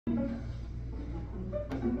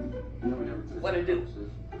What it do?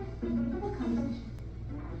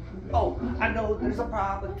 Oh, I know there's a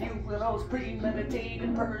problem with you with those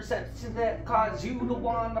premeditated perceptions that cause you to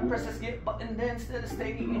want to press the skip button instead of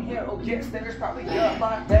staying here. Oh yes, there's probably a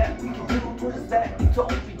lot that we can do towards that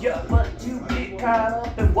utopia, but you get caught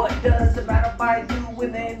up in what doesn't matter by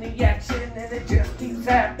doing any action, and it just keeps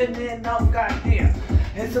happening. Oh goddamn,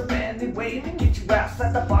 it's a random way to get you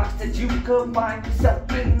outside the box that you could find yourself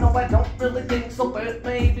in. No, I don't really think so, but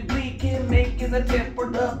maybe we can make an attempt for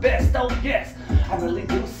the best. Oh yes, I really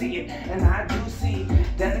do see it, and I do see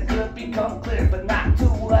that it could become clear, but not to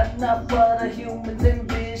enough. But the humans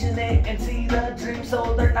envision it and see the dream,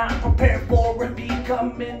 so they're not prepared for it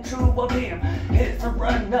becoming true. Well, damn, it's a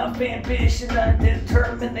enough ambition and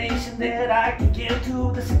determination that I can give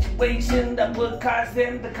to the situation that would cause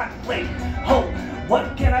them to contemplate. Oh,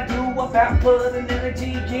 what can I do about putting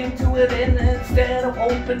energy into it, and instead of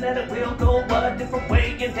hoping that it will go a different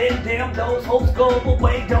way, and then damn those hopes go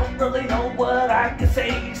away. Don't really know what I can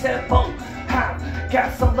say except oh, I've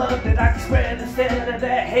got some love that I can spread instead of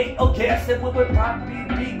that hate. Oh yes, it would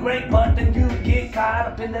probably be great, but then you get caught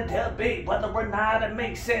up in the debate whether or not it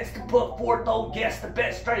makes sense to put forth, oh yes, the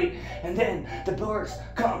best straight. And then the burst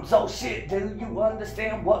comes, oh shit, do you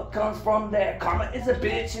understand what comes from that? Karma is a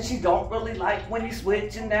bitch and she don't really like when you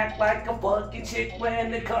switch and act like a fucking chick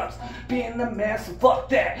when it comes being a mess. So fuck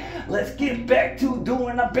that, let's get back to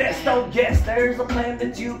doing our best. Oh yes, there's a plan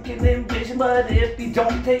that you can envision, but if you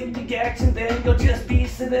don't take the action, then you'll just be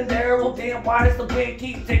sitting there. Oh damn, why does the wind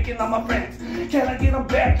keep taking on my friends? Can I get them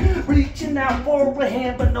back? Reaching out for a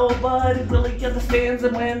hand, but nobody really understands.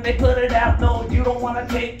 And when they put it out, no, you don't want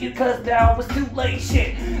to take it, cause now it's too late.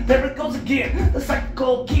 Shit, there it goes again. The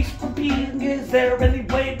cycle keeps repeating. Is there any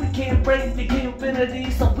way we can break the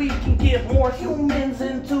infinity so we can get more humans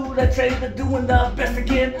into the trade of doing the best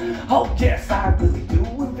again? Oh yes, I really do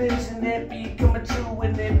envision it becoming true.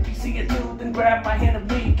 And if you see it too, then grab my hand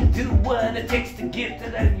and we can do what it takes to get to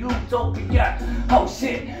that utopia. Oh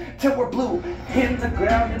shit, till we're blue in the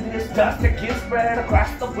ground and this dust that gets spread across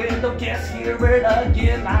the window. Guess hear it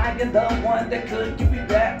again, I am the one that could give you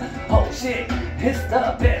that. Oh shit, it's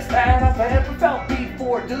the best that I've ever felt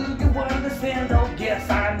before. Do you understand? Oh yes,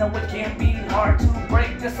 I know it can be hard to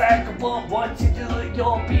break the cycle, but once you do it,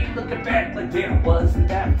 you'll be looking back like damn, wasn't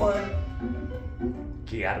that fun?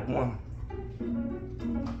 Chaotic One.